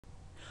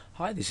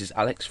Hi, this is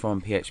Alex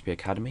from PHP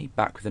Academy,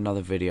 back with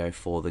another video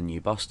for the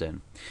New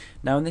Boston.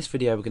 Now in this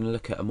video we're going to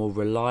look at a more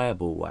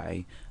reliable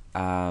way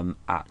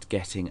at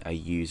getting a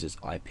user's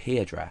IP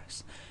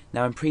address.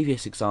 Now in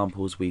previous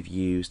examples we've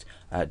used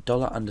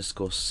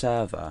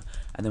 $_server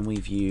and then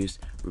we've used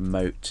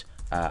remote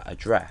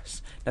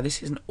address. Now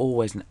this isn't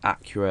always an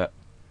accurate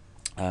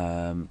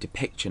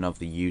depiction of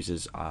the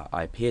user's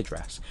IP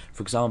address.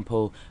 For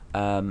example,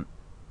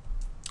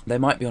 they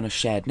might be on a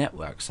shared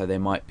network, so they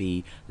might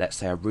be, let's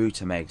say, a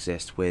router may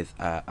exist with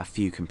a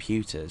few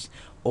computers,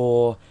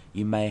 or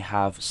you may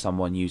have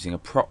someone using a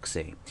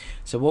proxy.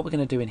 So what we're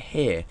going to do in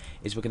here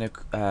is we're going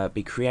to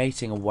be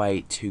creating a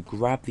way to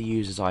grab the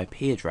user's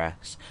IP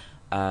address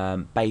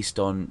based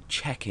on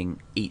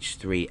checking each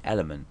three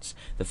elements.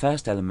 The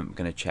first element we're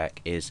going to check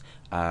is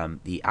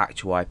the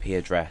actual IP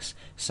address.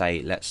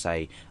 Let's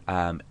say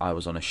I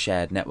was on a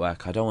shared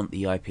network. I don't want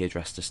the IP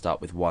address to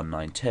start with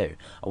 192.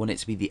 I want it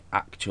to be the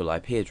actual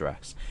IP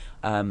address.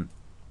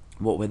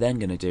 What we're then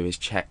going to do is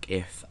check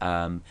if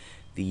the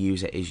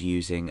user is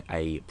using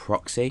a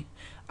proxy,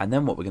 and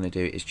then what we're going to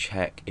do is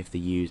check if the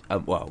user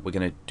we're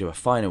going to do a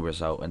final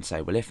result and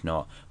say, well, if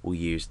not, we'll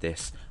use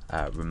this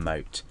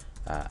remote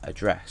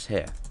address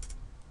here.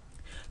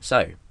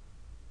 So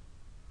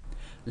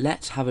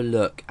let's have a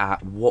look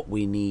at what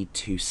we need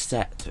to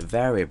set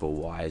variable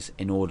wise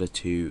in order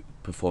to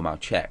perform our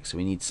check. So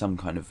we need some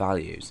kind of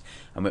values,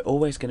 and we're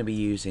always going to be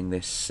using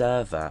this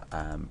server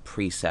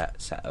preset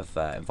set of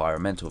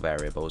environmental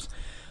variables,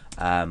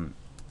 but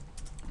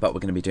we're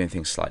going to be doing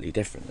things slightly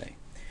differently.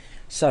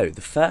 So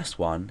the first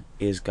one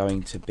is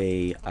going to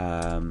be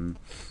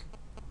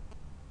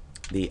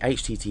the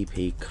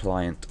HTTP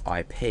client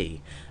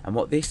IP, and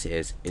what this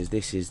is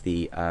this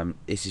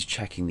is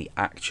checking the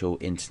actual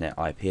internet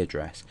IP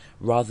address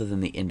rather than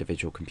the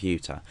individual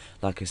computer.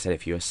 Like I said,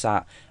 if you were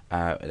sat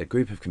at a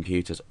group of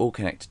computers all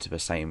connected to the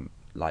same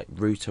like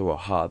router or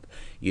hub,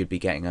 you'd be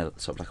getting a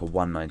sort of like a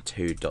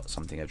 192 dot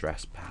something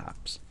address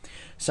perhaps.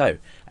 So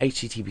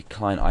HTTP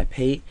client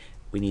IP,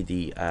 we need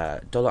the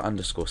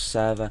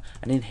 $_server,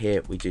 and in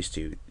here we just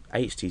do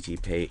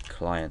HTTP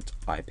client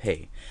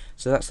IP.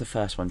 So that's the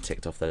first one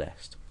ticked off the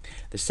list.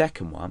 The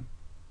second one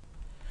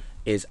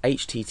is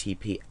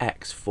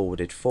HTTPX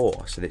forwarded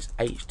for. So this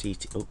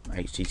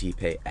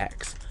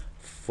HTTPX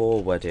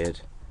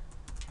forwarded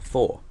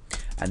for,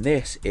 and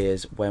this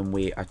is when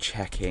we are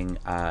checking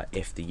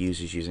if the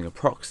user is using a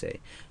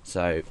proxy.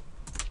 So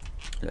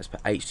let's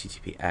put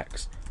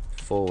HTTPX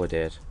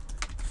forwarded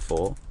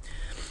for.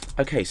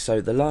 Okay,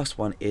 so the last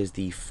one is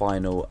the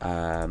final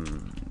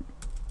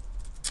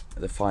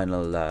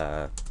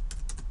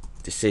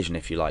decision,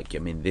 if you like. I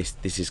mean, this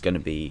is going to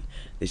be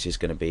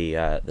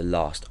the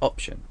last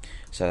option.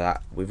 So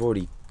that we've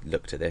already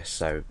looked at this.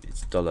 So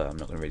it's dollar. I'm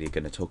not really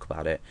going to talk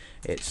about it.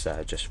 It's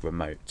just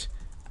remote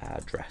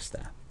address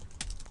there.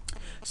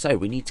 So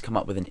we need to come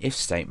up with an if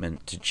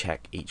statement to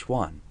check each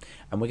one,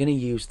 and we're going to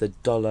use the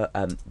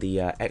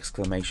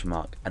exclamation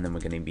mark, and then we're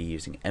going to be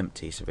using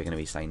empty. So we're going to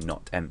be saying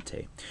not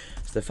empty.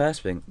 So the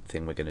first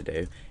thing we're going to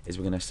do is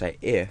we're going to say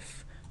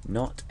if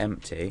not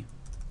empty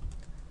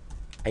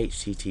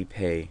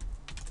HTTP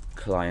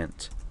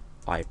client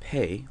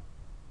IP,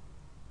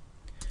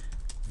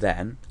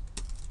 then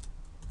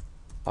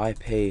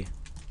IP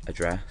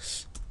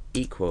address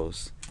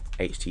equals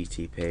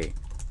HTTP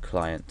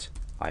client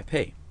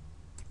IP.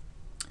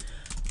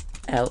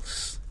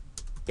 Else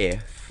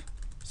if,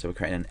 so we're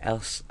creating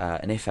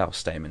an if else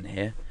statement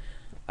here,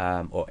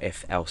 or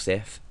if else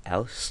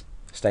else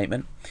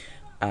statement,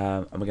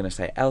 and we're going to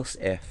say else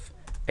if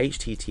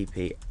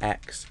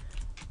HTTPX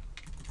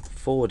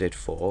forwarded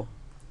for,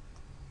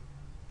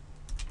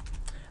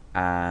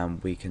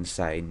 and we can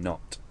say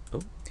not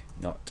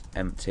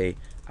empty,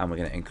 and we're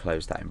going to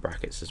enclose that in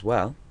brackets as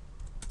well.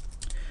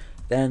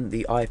 Then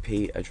the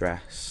IP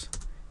address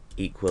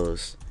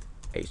equals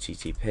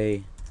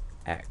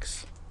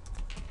HTTPX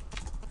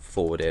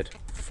forwarded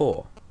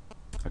for.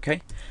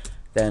 Okay,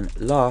 then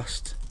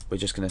last we're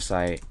just going to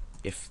say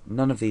if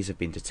none of these have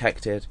been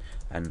detected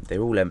and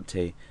they're all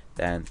empty,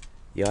 then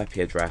the IP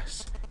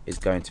address is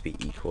going to be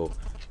equal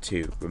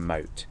to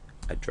remote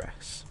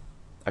address.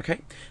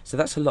 Okay, so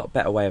that's a lot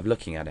better way of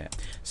looking at it.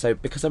 So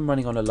because I'm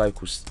running on a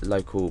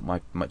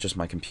just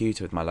my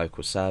computer with my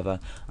local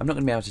server, I'm not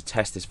going to be able to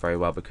test this very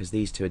well because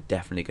these two are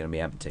definitely going to be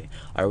empty.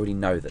 I already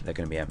know that they're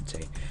going to be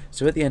empty.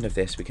 So at the end of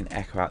this we can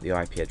echo out the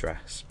IP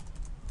address.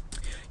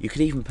 You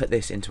could even put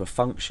this into a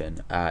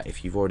function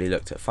if you've already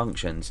looked at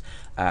functions,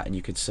 and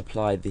you could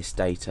supply this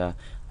data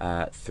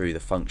through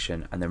the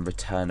function and then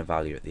return a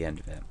value at the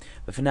end of it.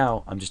 But for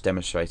now I'm just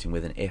demonstrating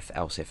with an if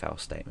else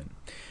statement.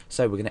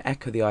 So we're going to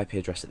echo the IP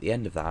address at the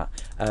end of that.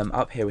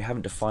 Up here we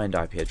haven't defined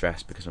IP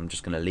address because I'm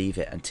just going to leave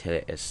it until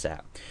it is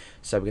set.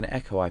 So we're going to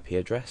echo IP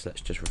address.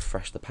 Let's just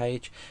refresh the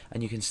page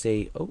and you can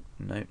see, oh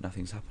no,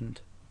 nothing's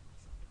happened.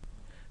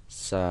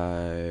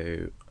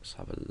 So let's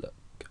have a look.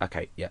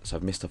 Okay, yeah, so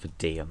I've missed off a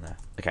D on there.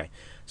 Okay,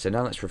 so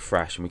now let's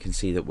refresh and we can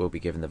see that we'll be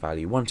given the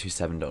value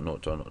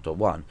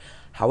 127.0.0.1.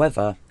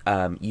 However,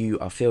 you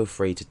are feel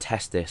free to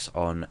test this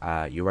on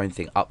your own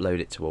thing, upload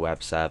it to a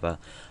web server,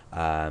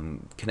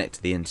 connect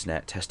to the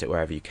internet, test it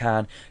wherever you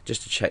can,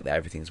 just to check that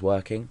everything's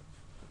working.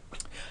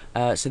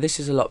 So this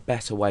is a lot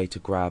better way to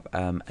grab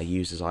a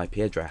user's IP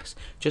address,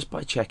 just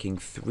by checking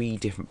 3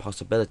 different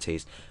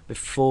possibilities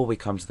before we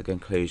come to the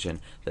conclusion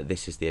that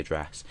this is the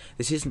address.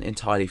 This isn't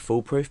entirely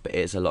foolproof, but it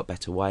is a lot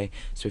better way.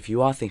 So if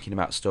you are thinking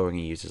about storing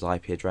a user's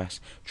IP address,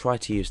 try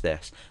to use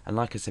this. And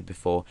like I said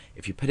before,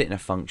 if you put it in a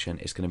function,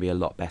 it's going to be a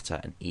lot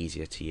better and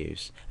easier to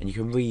use. And you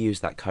can reuse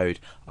that code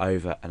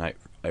over and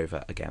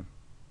over again.